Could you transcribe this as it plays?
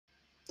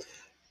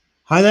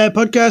Hi there,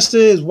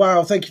 podcasters.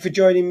 Wow, thank you for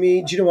joining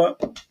me. Do you know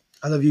what?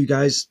 I love you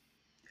guys.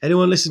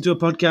 Anyone listen to a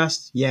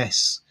podcast?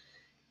 Yes.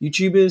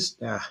 YouTubers?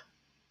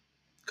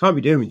 Can't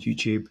be doing with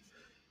YouTube.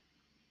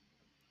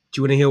 Do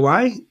you want to hear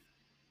why?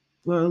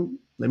 Well,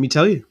 let me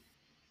tell you.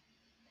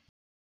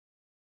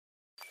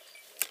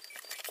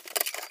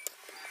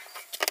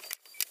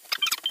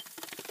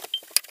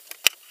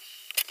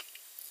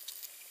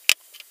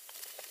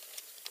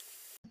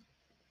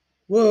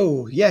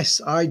 Whoa, yes,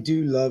 I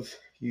do love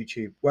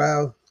YouTube.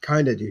 Well,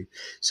 kind of do.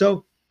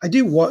 So I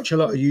do watch a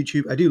lot of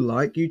YouTube. I do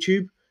like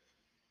YouTube,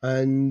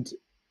 and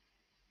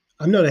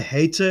I'm not a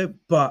hater,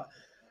 but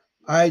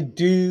I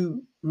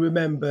do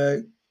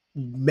remember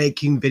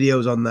making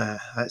videos on there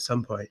at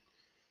some point.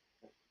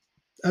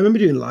 I remember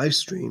doing live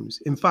streams.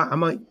 In fact, I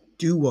might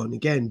do one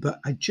again, but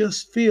I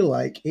just feel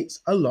like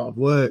it's a lot of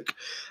work.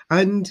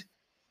 And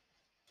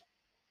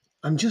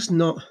I'm just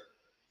not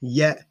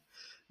yet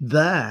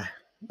there.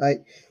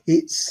 Like,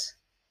 it's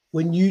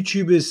when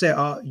YouTubers say,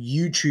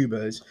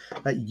 YouTubers,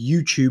 like,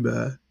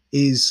 YouTuber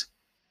is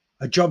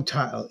a job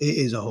title, it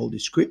is a whole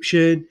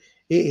description,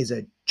 it is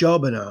a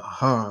job and a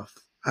half.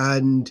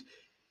 And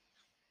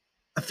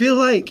I feel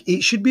like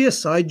it should be a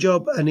side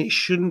job and it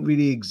shouldn't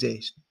really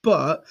exist.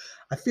 But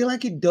I feel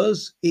like it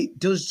does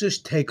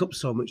just take up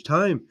so much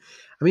time.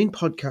 I mean,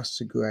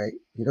 podcasts are great,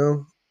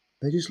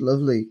 they're just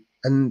lovely.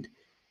 And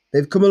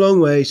they've come a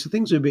long way, so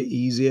things are a bit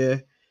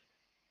easier.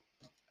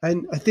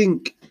 And I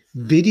think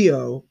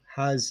video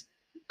has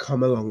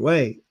come a long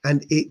way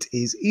and it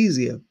is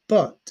easier.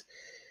 But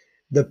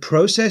the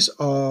process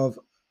of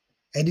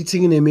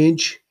editing an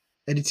image,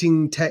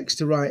 editing text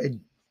to write a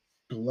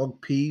blog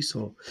piece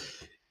or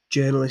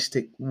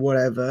journalistic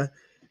whatever,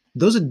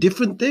 those are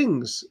different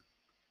things.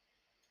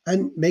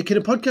 And making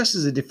a podcast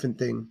is a different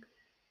thing.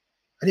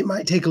 And it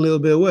might take a little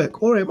bit of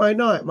work, or it might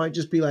not. It might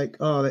just be like,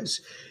 oh, let's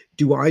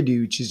do what I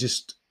do, which is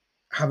just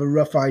have a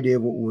rough idea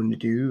of what we want to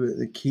do,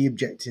 the key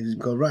objectives,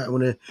 and go, right, I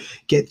want to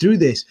get through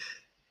this.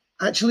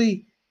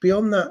 Actually,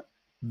 beyond that,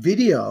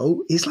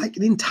 video is like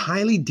an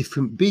entirely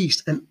different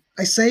beast. And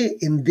I say it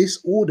in this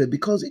order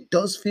because it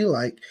does feel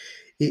like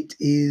it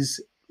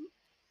is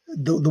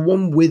the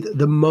one with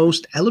the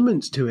most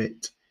elements to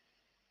it.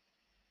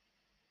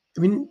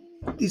 I mean,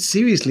 it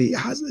seriously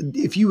has.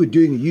 If you were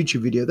doing a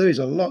YouTube video, there is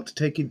a lot to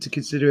take into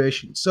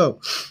consideration. So,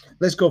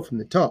 let's go from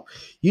the top.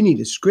 You need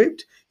a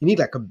script. You need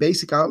like a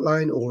basic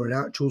outline or an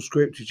actual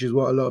script, which is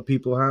what a lot of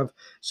people have.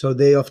 So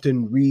they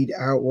often read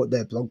out what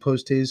their blog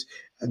post is,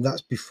 and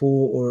that's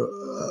before or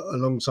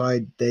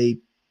alongside they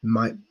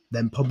might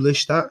then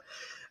publish that.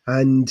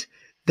 And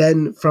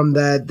then from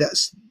there,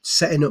 that's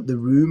setting up the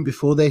room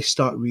before they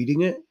start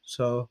reading it.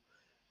 So,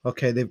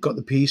 okay, they've got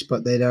the piece,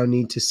 but they now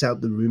need to set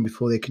up the room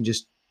before they can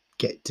just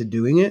get to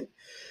doing it.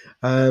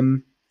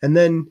 And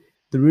then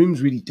the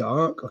room's really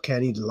dark. Okay, I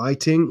need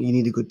lighting. You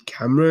need a good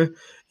camera.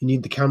 You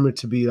need the camera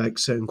to be like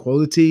certain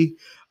quality.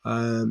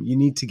 You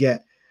need to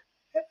get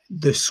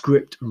the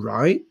script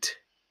right.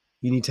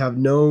 You need to have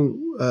no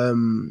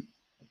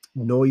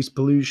noise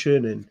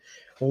pollution and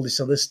all this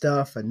other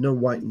stuff and no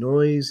white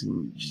noise.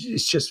 And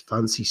it's just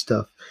fancy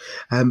stuff.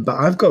 But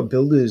I've got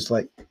builders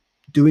like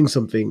doing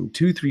something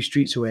 2-3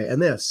 streets away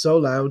and they are so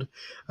loud.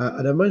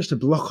 And I managed to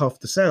block off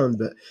the sound,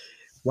 but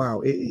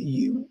wow,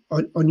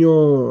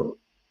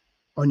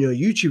 on your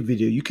YouTube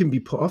video, you can be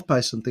put off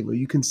by something, or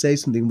you can say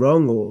something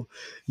wrong, or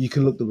you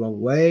can look the wrong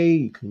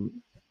way.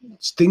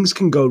 Things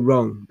can go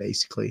wrong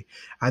basically,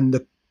 and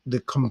the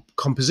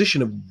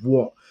composition of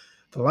what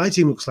the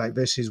lighting looks like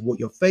versus what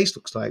your face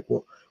looks like,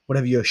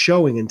 whatever you're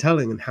showing and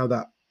telling, and how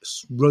that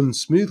runs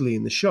smoothly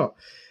in the shot.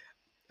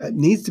 It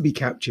needs to be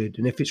captured,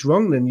 and if it's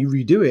wrong, then you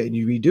redo it and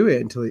you redo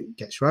it until it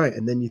gets right,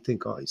 and then you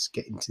think, oh, it's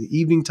getting to the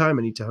evening time,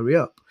 I need to hurry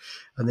up,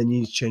 and then you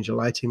need to change the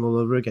lighting all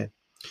over again,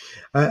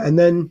 and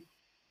then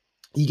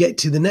you get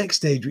to the next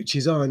stage, which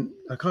is I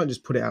can't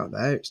just put it out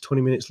there, it's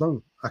 20 minutes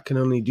long, I can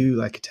only do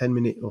like a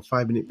 10-minute or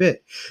 5-minute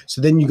bit,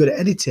 so then you got to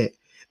edit it.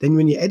 Then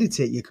when you edit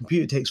it, your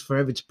computer takes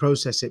forever to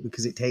process it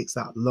because it takes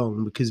that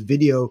long, because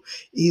video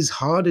is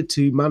harder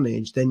to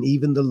manage than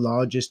even the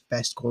largest,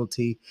 best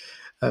quality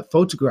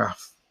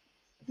photograph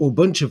or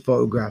bunch of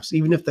photographs,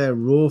 even if they're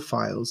raw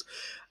files.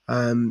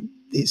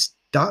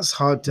 That's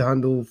hard to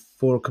handle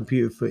for a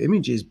computer for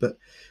images, but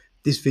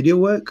this video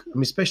work, I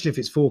mean, especially if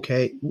it's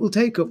 4K, will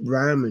take up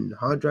RAM and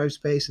hard drive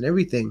space and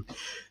everything.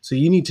 So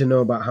you need to know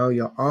about how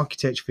your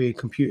architecture for your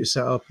computer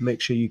set up and make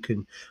sure you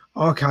can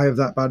archive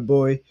that bad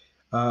boy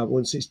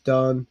once it's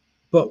done.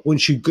 But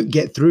once you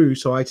get through,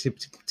 so I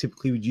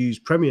typically would use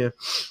Premiere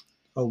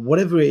or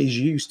whatever it is,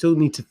 you still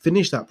need to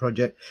finish that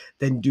project,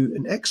 then do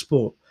an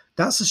export.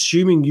 That's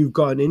assuming you've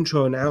got an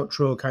intro and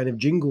outro kind of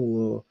jingle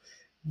or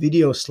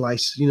video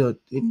slice, in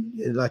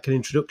like an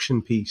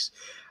introduction piece.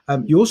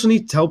 You also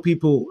need to tell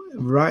people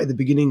right at the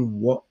beginning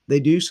what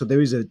they do. So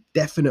there is a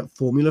definite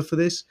formula for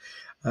this,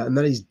 and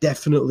that is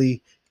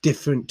definitely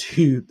different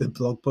to the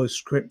blog post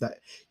script that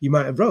you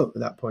might have wrote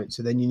at that point.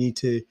 So then you need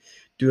to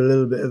do a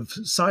little bit of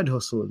side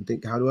hustle and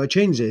think, how do I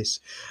change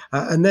this?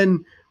 And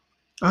then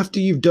After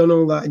you've done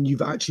all that and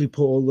you've actually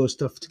put all those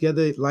stuff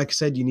together, like I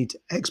said, you need to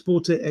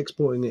export it.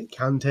 Exporting it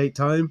can take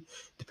time,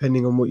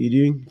 depending on what you're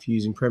doing. If you're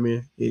using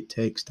Premiere, it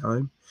takes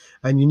time.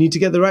 And you need to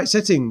get the right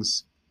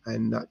settings.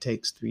 And that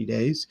takes 3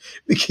 days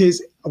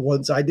because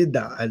once I did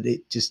that and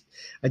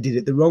I did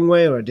it the wrong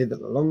way or I did it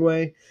the long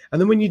way.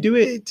 And then when you do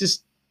it,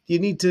 you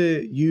need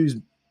to use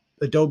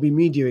Adobe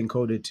Media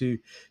Encoder to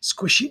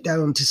squish it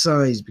down to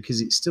size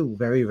because it's still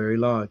very, very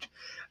large.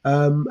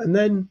 And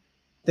then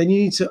you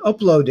need to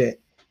upload it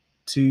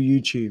to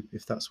YouTube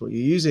if that's what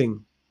you're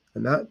using.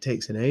 And that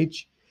takes an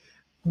age,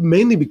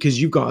 mainly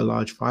because you've got a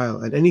large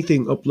file and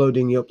anything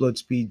uploading, your upload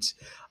speeds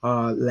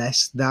are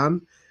less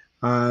than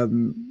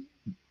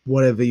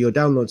whatever your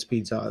download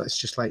speeds are. That's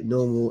just like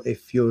normal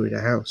if you're in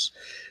a house.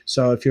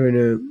 So if you're in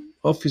an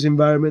office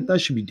environment, that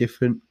should be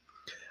different.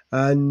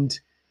 And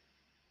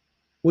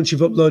once you've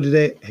uploaded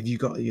it, have you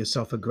got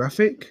yourself a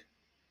graphic?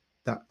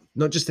 That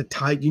not just a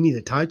title, you need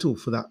a title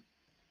for that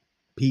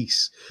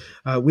piece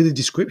with a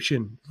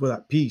description for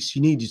that piece.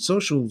 You need your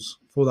socials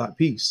for that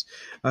piece,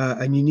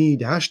 and you need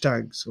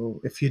hashtags,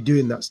 or if you're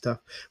doing that stuff.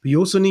 But you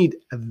also need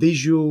a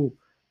visual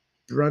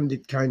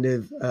branded kind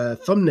of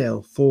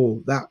thumbnail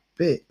for that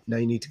bit. Now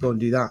you need to go and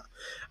do that,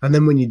 and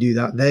then when you do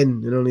that,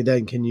 then and only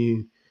then can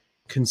you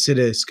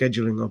consider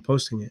scheduling or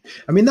posting it.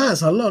 I mean,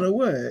 that's a lot of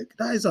work.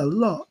 That is a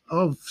lot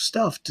of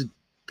stuff to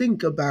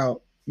think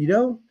about,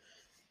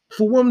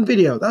 for one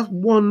video. That's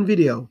one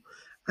video.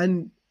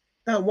 And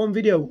that one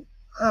video,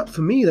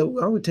 for me, that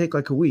I would take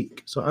like a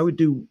week. So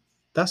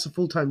that's a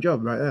full-time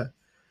job right there.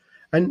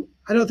 And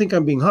I don't think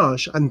I'm being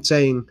harsh. I'm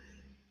saying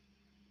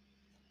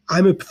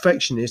I'm a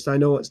perfectionist. I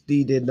know what's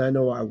needed and I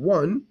know what I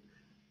want.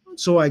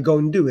 So I go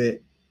and do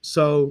it.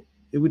 So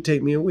it would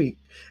take me a week.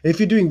 And if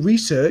you're doing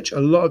research, a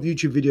lot of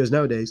YouTube videos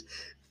nowadays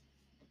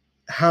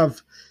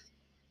have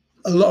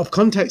a lot of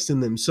context in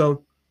them.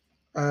 So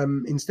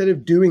instead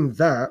of doing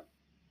that,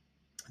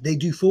 they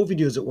do 4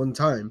 videos at one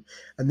time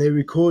and they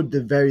record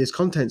the various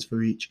contents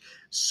for each.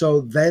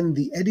 So then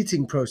the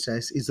editing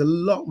process is a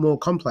lot more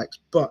complex,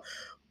 but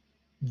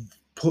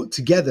put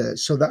together.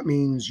 So that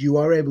means you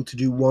are able to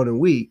do one a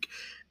week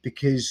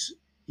because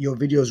your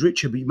video is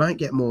richer, but you might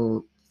get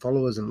more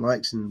followers and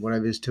likes and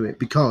whatever is to it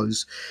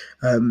because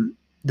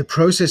the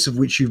process of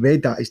which you've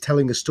made that is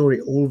telling a story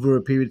over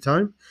a period of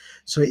time.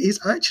 So it is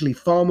actually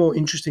far more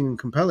interesting and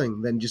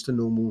compelling than just a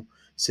normal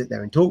sit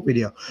there and talk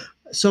video.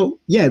 So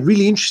yeah,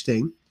 really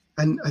interesting.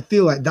 And I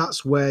feel like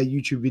that's where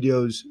YouTube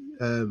videos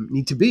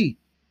need to be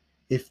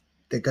if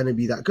they're going to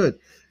be that good.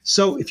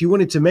 So if you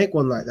wanted to make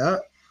one like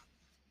that,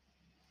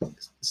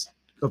 it's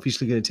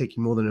obviously going to take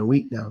you more than a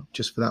week now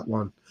just for that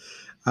one.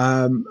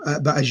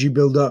 But as you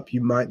build up, you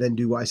might then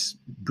do what I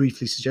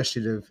briefly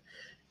suggested of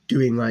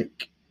doing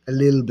like a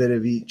little bit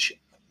of each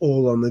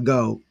all on the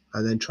go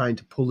and then trying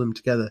to pull them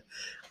together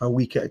a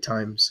week at a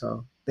time.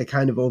 So they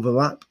kind of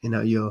overlap in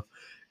how you're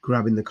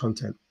grabbing the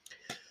content.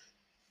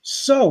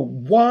 So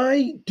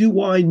why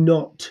do I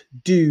not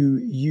do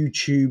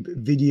YouTube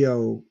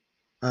video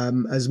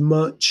as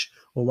much,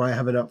 or why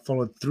haven't I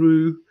followed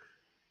through?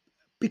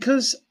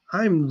 Because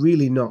I'm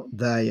really not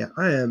there yet.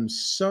 I am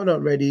so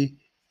not ready.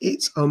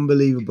 It's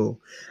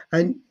unbelievable.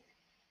 And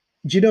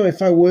do you know,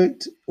 if I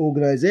worked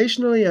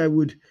organizationally, I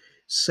would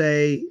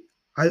say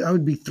I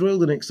would be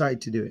thrilled and excited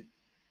to do it.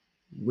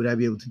 Would I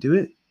be able to do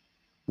it?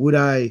 Would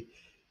I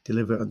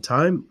deliver it on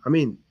time? I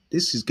mean,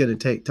 this is going to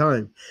take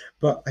time,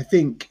 but I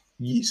think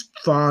it's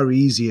far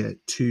easier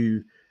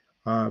to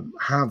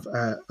have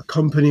a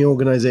company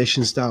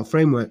organization style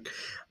framework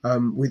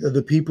with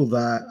other people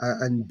there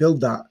and build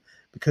that,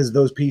 because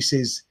those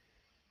pieces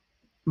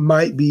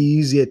might be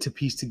easier to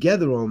piece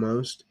together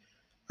almost.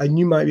 And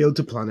you might be able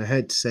to plan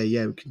ahead to say,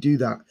 yeah, we can do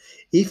that.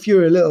 If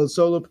you're a little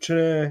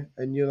solopreneur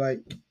and you're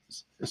like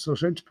a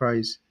social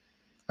enterprise,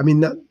 I mean,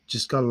 that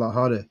just got a lot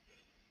harder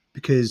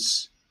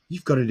because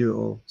you've got to do it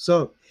all.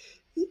 So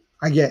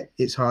I get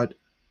it's hard.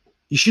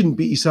 You shouldn't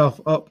beat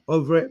yourself up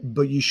over it,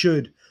 but you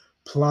should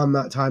plan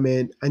that time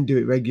in and do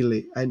it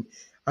regularly. And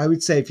I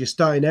would say if you're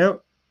starting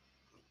out,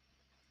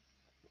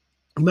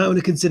 you might want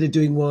to consider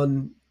doing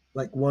one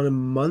a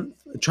month.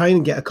 Try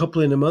and get a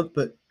couple in a month,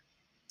 but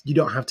you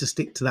don't have to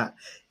stick to that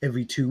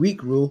every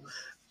 2-week rule.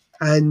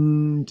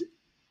 And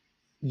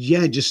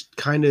yeah, just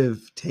kind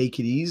of take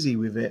it easy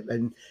with it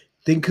and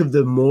think of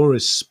them more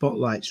as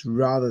spotlights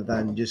rather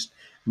than just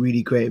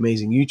really great,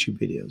 amazing YouTube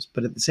videos.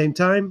 But at the same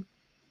time,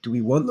 do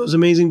we want those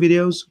amazing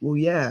videos? Well,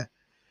 yeah.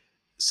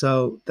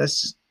 So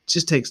that's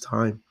just takes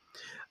time.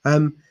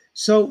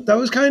 So that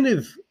was kind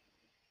of,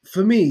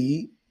 for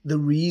me, the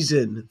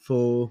reason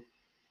for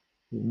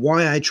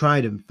why I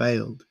tried and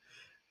failed.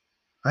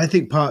 I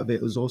think part of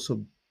it was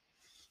also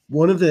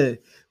one of the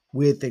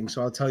weird things.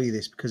 So I'll tell you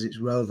this because it's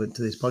relevant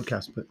to this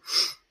podcast. But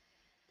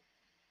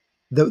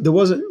there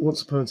was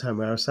once upon a time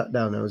where I sat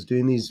down, I was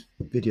doing these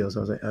videos.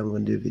 I was like, I'm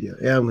going to do a video.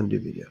 Yeah, I'm going to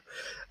do a video.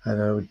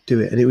 And I would do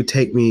it. And it would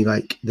take me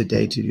like the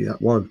day to do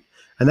that one.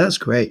 And that's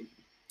great.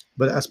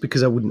 But that's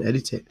because I wouldn't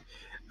edit it.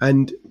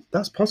 And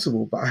that's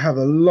possible. But I have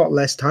a lot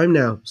less time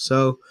now.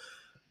 So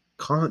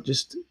can't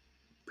just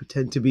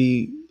pretend to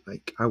be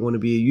Like, I want to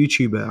be a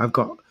YouTuber. I've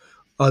got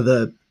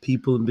other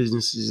people and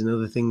businesses and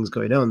other things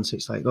going on. So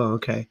it's like, oh,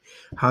 okay,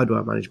 how do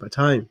I manage my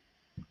time?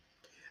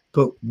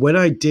 But when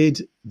I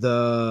did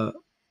the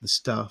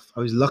stuff, I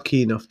was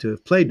lucky enough to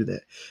have played with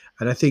it.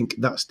 And I think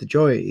that's the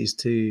joy, is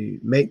to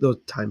make those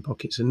time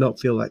pockets and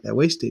not feel like they're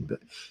wasted, but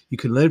you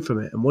can learn from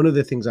it. And one of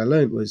the things I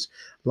learned was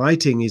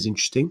lighting is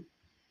interesting.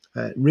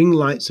 Ring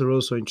lights are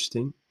also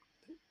interesting,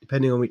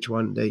 depending on which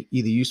one, they're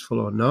either useful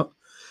or not.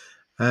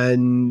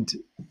 And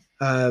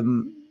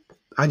um,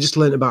 I just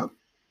learned about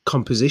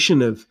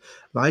composition of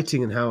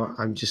lighting and how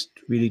I'm just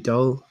really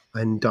dull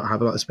and don't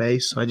have a lot of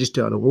space. So I just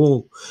do it on a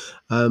wall.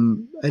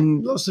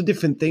 And lots of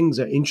different things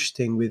are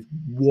interesting with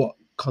what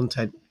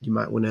content you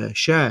might want to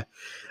share.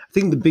 I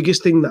think the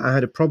biggest thing that I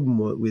had a problem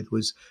with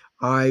was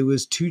I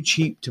was too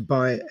cheap to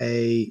buy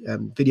a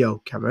video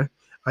camera.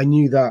 I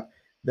knew that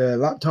the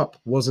laptop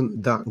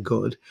wasn't that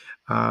good.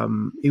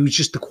 It was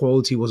just the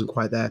quality wasn't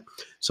quite there.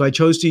 So I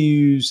chose to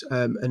use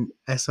an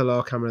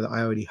SLR camera that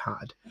I already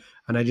had,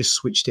 and I just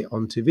switched it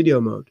onto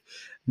video mode.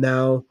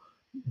 Now,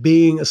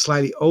 being a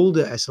slightly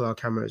older SLR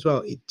camera as well,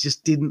 it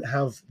just didn't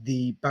have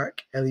the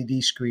back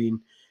LED screen.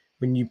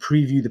 When you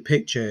preview the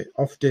picture,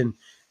 often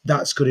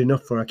that's good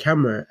enough for a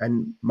camera,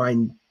 and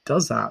mine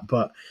does that,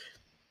 but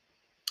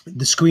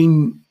the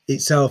screen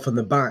itself on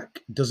the back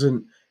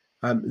doesn't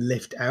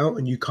lift out,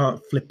 and you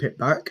can't flip it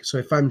back. So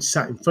if I'm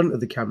sat in front of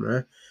the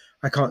camera,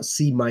 I can't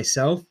see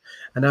myself,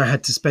 and I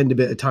had to spend a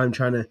bit of time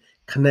trying to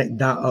connect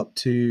that up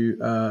to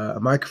a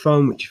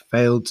microphone, which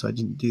failed, so I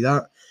didn't do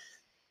that.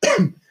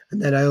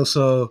 And then I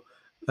also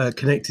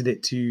connected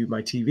it to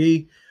my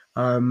TV,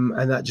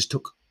 and that just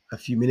took a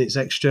few minutes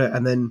extra.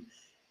 And then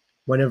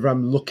whenever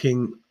I'm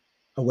looking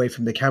away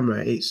from the camera,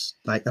 it's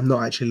like I'm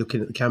not actually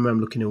looking at the camera, I'm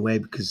looking away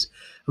because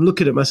I'm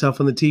looking at myself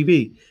on the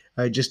TV,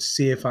 just to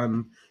see if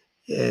I'm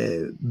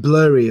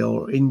blurry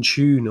or in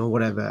tune or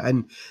whatever.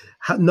 And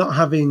not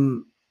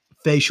having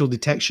facial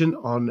detection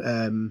on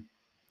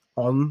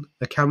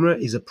the camera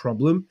is a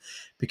problem,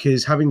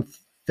 because having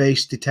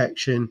face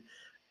detection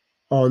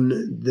on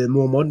the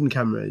more modern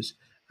cameras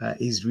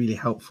is really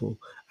helpful,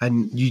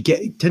 and you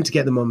tend to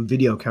get them on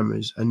video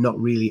cameras and not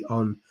really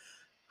on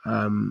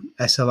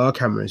SLR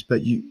cameras.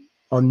 But you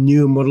on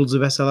newer models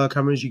of SLR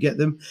cameras, you get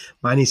them.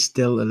 Mine is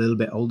still a little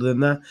bit older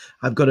than that.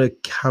 I've got a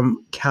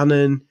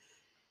Canon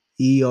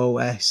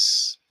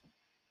EOS.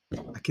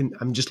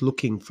 I'm just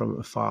looking from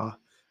afar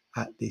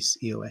at this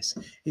EOS.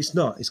 It's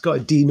not. It's got a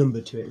D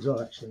number to it as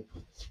well, actually.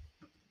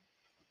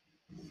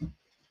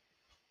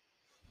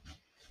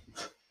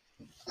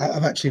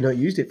 I've actually not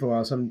used it for a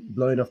while, so I'm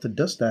blowing off the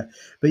dust there.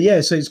 But yeah,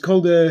 so it's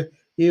called a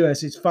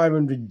EOS. It's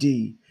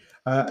 500D.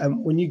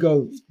 And when you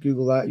go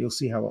Google that, you'll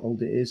see how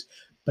old it is.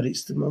 But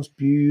it's the most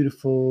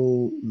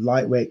beautiful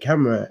lightweight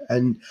camera.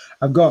 And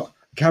I've got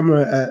a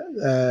camera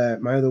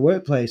at my other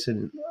workplace,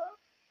 and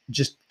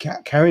just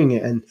carrying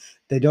it, and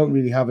they don't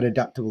really have an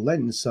adaptable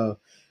lens. So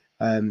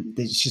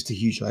it's just a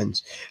huge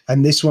lens.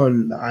 And this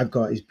one that I've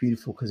got is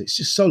beautiful because it's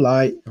just so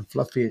light and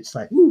fluffy. It's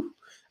like, woo,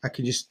 I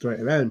can just throw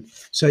it around.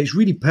 So it's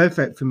really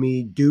perfect for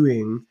me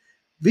doing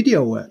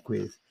video work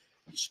with.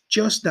 It's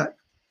just that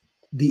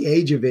the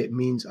age of it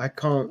means I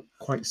can't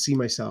quite see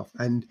myself,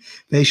 and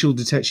facial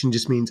detection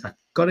just means I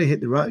got to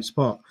hit the right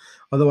spot.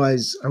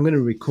 Otherwise, I'm going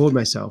to record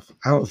myself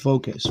out of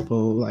focus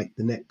for like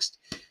the next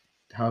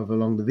however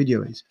long the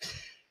video is.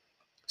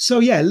 So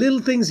yeah, little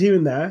things here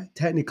and there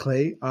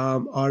technically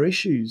are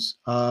issues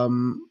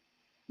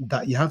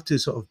that you have to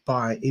sort of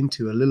buy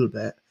into a little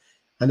bit.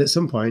 And at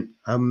some point,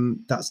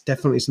 that's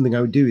definitely something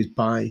I would do, is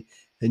buy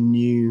a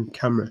new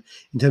camera.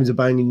 In terms of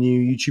buying a new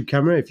YouTube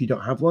camera, if you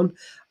don't have one,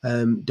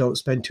 don't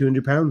spend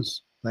 £200.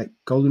 Like,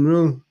 golden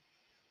rule.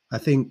 I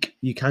think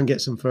you can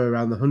get some for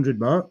around the 100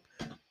 mark.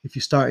 If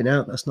you're starting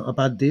out, that's not a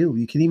bad deal.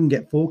 You can even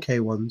get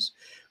 4K ones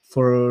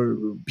for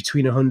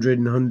between 100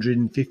 and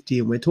 150,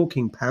 and we're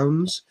talking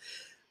pounds.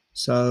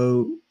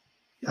 So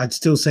I'd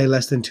still say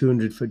less than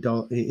 200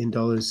 in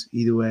dollars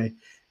either way.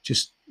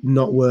 Just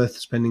not worth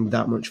spending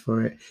that much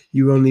for it.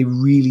 You're only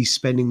really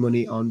spending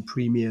money on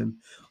premium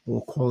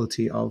or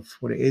quality of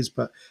what it is,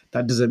 but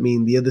that doesn't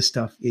mean the other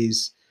stuff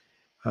is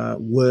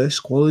worse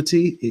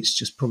quality. It's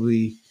just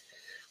probably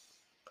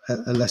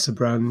a lesser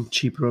brand,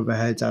 cheaper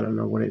overheads. I don't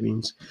know what it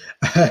means.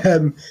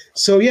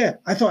 So yeah,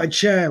 I thought I'd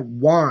share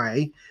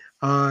why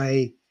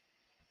I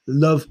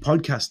love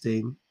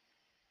podcasting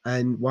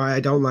and why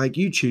I don't like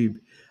YouTube.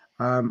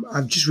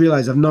 I've just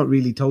realized I've not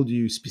really told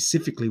you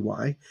specifically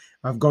why.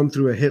 I've gone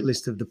through a hit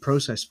list of the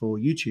process for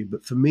YouTube,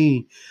 but for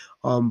me,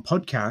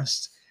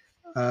 podcast,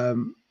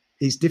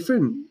 it's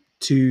different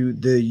to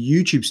the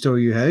YouTube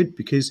story you heard,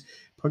 because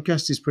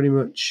podcast is pretty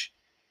much,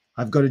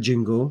 I've got a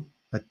jingle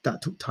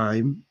that took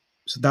time,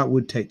 so that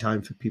would take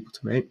time for people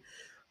to make,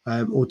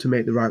 or to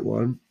make the right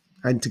one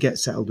and to get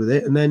settled with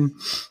it. And then,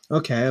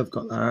 okay, I've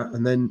got that.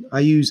 And then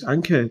I use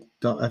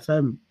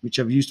Anchor.fm, which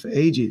I've used for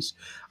ages.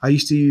 I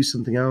used to use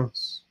something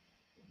else,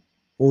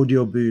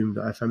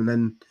 Audioboom.fm, and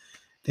then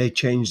they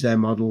changed their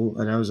model.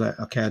 And I was like,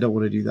 okay, I don't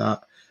want to do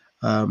that.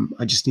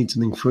 I just need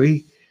something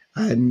free.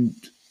 And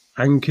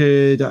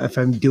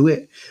Anchor.fm, do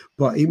it.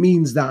 But it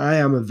means that I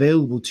am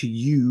available to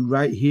you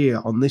right here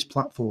on this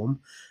platform.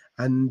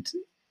 And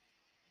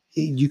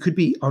you could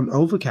be on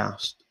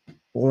Overcast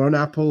or on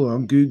Apple or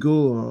on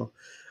Google or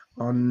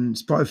on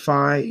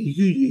Spotify.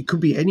 It could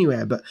be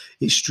anywhere, but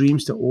it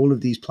streams to all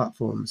of these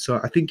platforms. So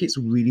I think it's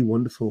really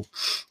wonderful.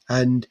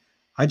 And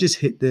I just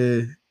hit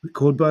the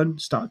record button,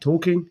 start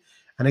talking,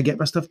 and I get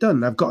my stuff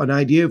done. I've got an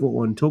idea of what I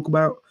want to talk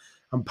about.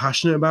 I'm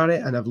passionate about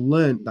it, and I've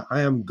learned that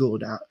I am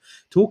good at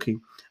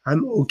talking.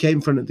 I'm okay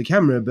in front of the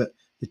camera, but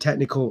the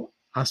technical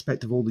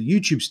aspect of all the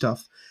YouTube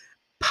stuff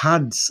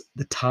pads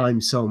the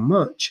time so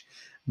much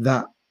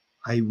that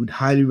I would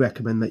highly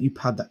recommend that you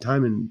pad that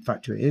time and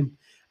factor it in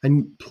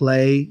and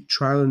play,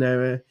 trial and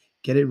error,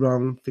 get it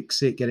wrong,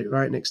 fix it, get it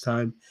right next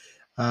time.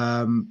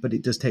 But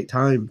it does take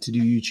time to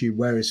do YouTube.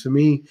 Whereas for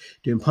me,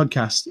 doing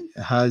podcasts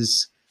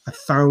I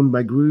found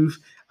my groove,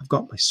 I've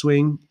got my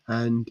swing,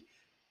 and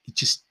it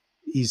just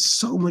is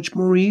so much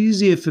more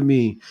easier for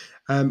me,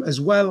 as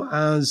well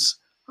as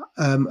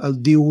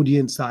the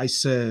audience that I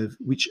serve,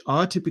 which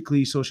are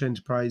typically social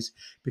enterprise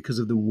because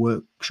of the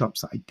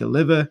workshops that I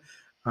deliver.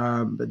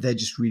 But they're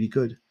just really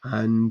good.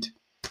 And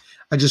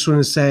I just want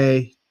to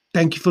say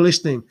thank you for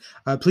listening.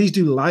 Please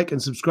do like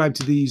and subscribe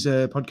to these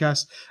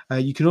podcasts.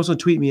 You can also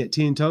tweet me at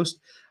Tea and Toast.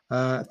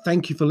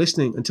 Thank you for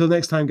listening. Until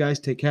next time, guys,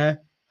 take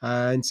care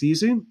and see you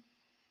soon.